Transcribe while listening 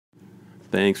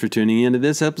Thanks for tuning in to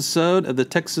this episode of the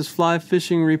Texas Fly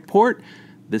Fishing Report.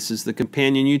 This is the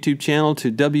companion YouTube channel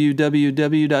to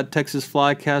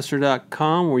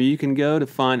www.texasflycaster.com, where you can go to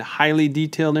find highly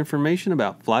detailed information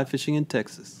about fly fishing in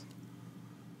Texas.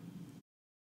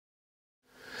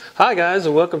 Hi guys,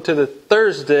 and welcome to the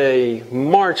Thursday,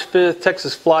 March 5th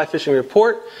Texas Fly Fishing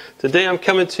Report. Today I'm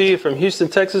coming to you from Houston,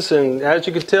 Texas, and as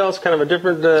you can tell, it's kind of a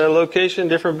different location,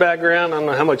 different background. I don't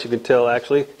know how much you can tell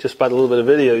actually, just by the little bit of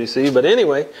video you see. But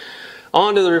anyway,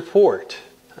 on to the report.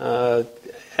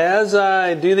 As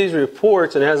I do these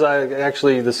reports, and as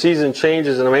the season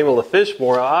changes and I'm able to fish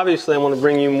more, obviously I want to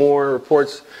bring you more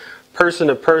reports person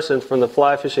to person from the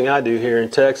fly fishing I do here in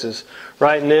Texas.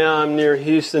 Right now I'm near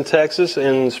Houston, Texas,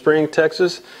 in Spring,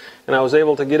 Texas, and I was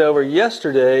able to get over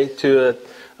yesterday to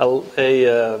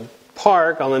a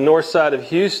park on the north side of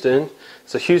Houston.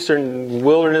 It's a Houston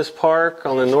Wilderness Park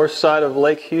on the north side of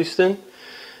Lake Houston,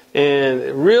 and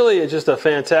really it's just a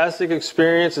fantastic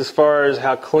experience as far as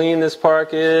how clean this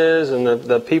park is, and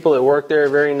the people that work there are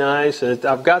very nice. And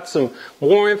I've got some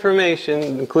more information,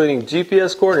 including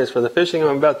GPS coordinates for the fishing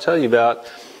I'm about to tell you about,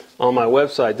 on my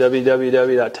website,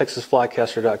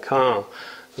 www.texasflycaster.com.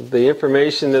 The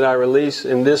information that I release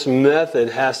in this method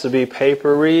has to be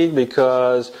paper read,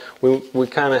 because we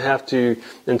kind of have to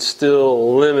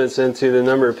instill limits into the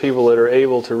number of people that are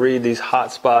able to read these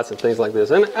hot spots and things like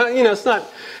this. And you know, it's not,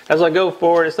 as I go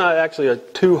forward, it's not actually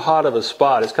too hot of a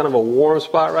spot. It's kind of a warm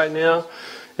spot right now.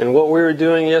 And what we were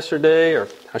doing yesterday, or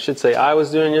I should say I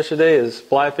was doing yesterday, is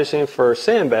fly fishing for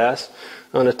sand bass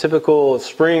on a typical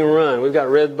spring run. We've got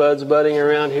red buds budding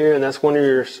around here, and that's one of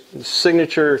your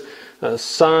signature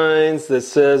signs that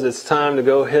says it's time to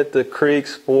go hit the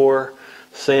creeks for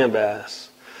sand bass.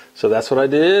 So that's what I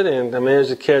did, and I managed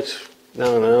to catch, I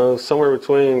don't know, somewhere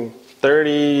between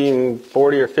 30 and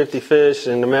 40 or 50 fish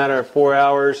in a matter of 4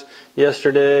 hours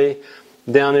yesterday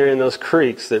down there in those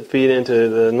creeks that feed into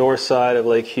the north side of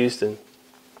Lake Houston.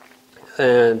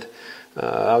 And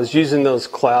I was using those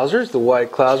clousers, the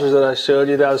white clousers that I showed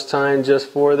you that I was tying just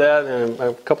for that, and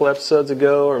a couple episodes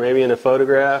ago, or maybe in a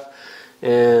photograph,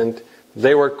 and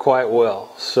they work quite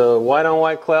well. So white on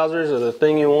white clousers are the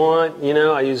thing you want. You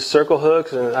know, I use circle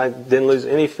hooks, and I didn't lose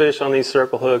any fish on these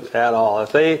circle hooks at all.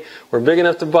 If they were big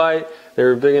enough to bite, they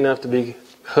were big enough to be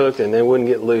hooked, and they wouldn't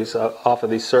get loose off of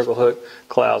these circle hook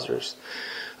clousers.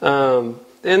 And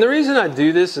the reason I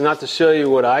do this is not to show you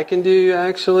what I can do,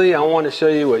 actually. I want to show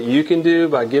you what you can do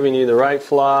by giving you the right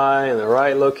fly and the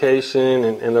right location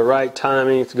and the right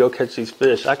timing to go catch these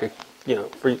fish. You know,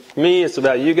 for me, it's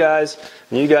about you guys,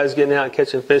 and you guys getting out and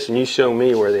catching fish, and you show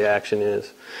me where the action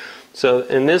is. So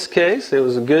in this case, it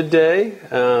was a good day.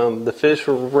 The fish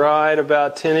were right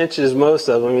about 10 inches, most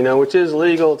of them, you know, which is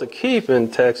legal to keep in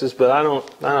Texas, but I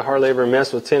hardly ever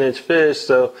mess with 10-inch fish.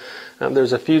 So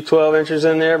there's a few 12 inches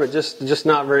in there, but just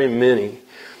not very many.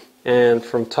 And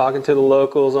from talking to the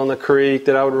locals on the creek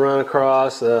that I would run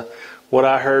across, what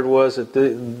I heard was that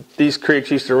these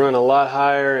creeks used to run a lot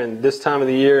higher, and this time of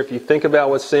the year, if you think about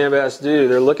what sand bass do,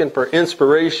 they're looking for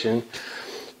inspiration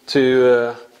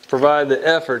to provide the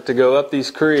effort to go up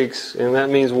these creeks, and that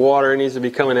means water needs to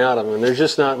be coming out of them, and there's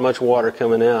just not much water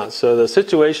coming out. So the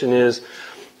situation is,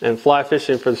 and fly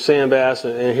fishing for the sand bass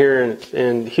and here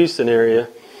in Houston area,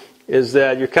 is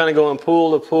that you're kind of going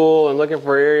pool to pool and looking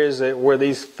for areas where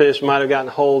these fish might have gotten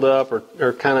holed up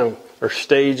or kind of are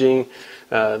staging.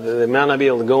 They might not be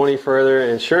able to go any further,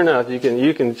 and sure enough, you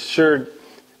can sure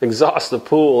exhaust the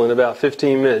pool in about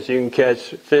 15 minutes. You can catch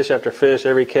fish after fish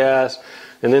every cast,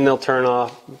 and then they'll turn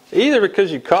off, either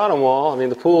because you caught them all, I mean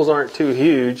the pools aren't too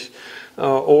huge,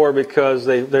 or because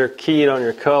they're keyed on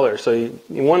your color. So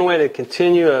one way to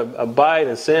continue a bite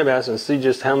in sand bass and see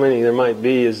just how many there might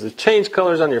be is to change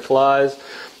colors on your flies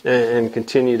and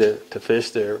continue to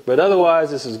fish there. But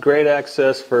otherwise, this is great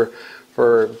access for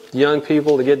young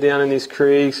people to get down in these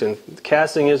creeks, and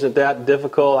casting isn't that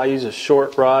difficult. I use a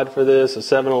short rod for this, a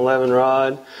 7-11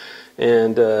 rod,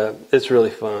 and it's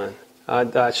really fun.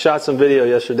 I shot some video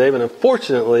yesterday, but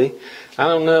unfortunately, I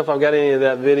don't know if I've got any of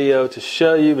that video to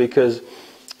show you, because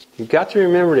you've got to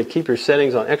remember to keep your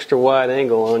settings on extra wide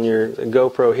angle on your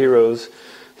GoPro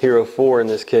Hero 4 in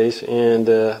this case, and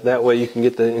that way you can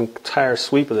get the entire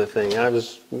sweep of the thing. I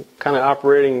was kind of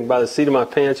operating by the seat of my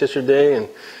pants yesterday,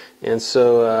 and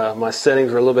so my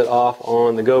settings were a little bit off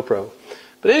on the GoPro.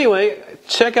 But anyway,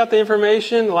 check out the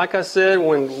information. Like I said,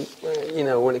 when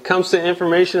it comes to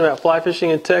information about fly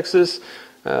fishing in Texas,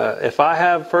 if I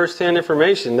have first-hand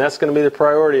information, that's going to be the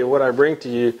priority of what I bring to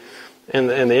you. And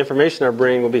the information I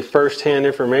bring will be first-hand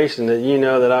information that you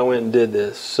know that I went and did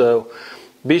this. So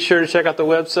Be sure to check out the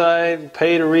website,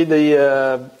 pay to read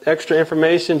the extra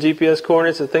information, GPS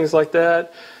coordinates and things like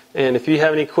that. And if you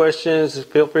have any questions,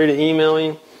 feel free to email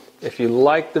me. If you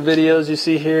like the videos you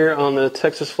see here on the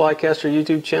Texas Flycaster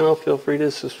YouTube channel, feel free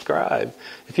to subscribe.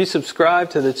 If you subscribe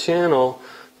to the channel,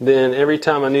 then every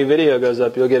time a new video goes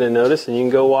up, you'll get a notice and you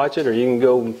can go watch it, or you can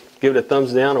go give it a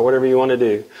thumbs down, or whatever you want to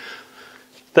do.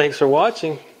 Thanks for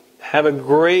watching. Have a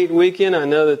great weekend. I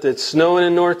know that it's snowing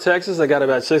in North Texas. I got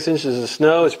about 6 inches of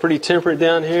snow. It's pretty temperate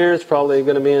down here. It's probably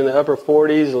going to be in the upper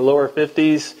 40s, the lower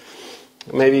 50s.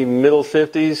 Maybe middle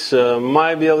 50s.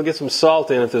 Might be able to get some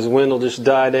salt in if this wind will just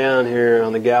die down here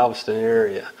on the Galveston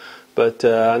area. But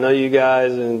I know you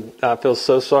guys, and I feel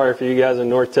so sorry for you guys in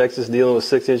North Texas dealing with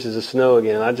 6 inches of snow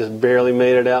again. I just barely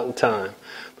made it out in time.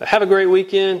 But have a great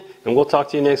weekend, and we'll talk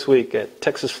to you next week at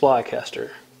Texas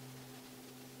Flycaster.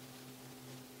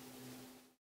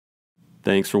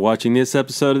 Thanks for watching this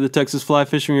episode of the Texas Fly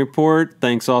Fishing Report.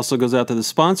 Thanks also goes out to the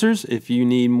sponsors. If you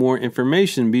need more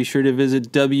information, be sure to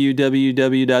visit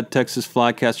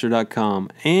www.texasflycaster.com.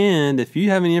 And if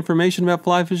you have any information about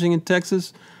fly fishing in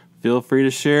Texas, feel free to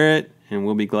share it, and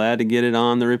we'll be glad to get it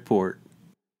on the report.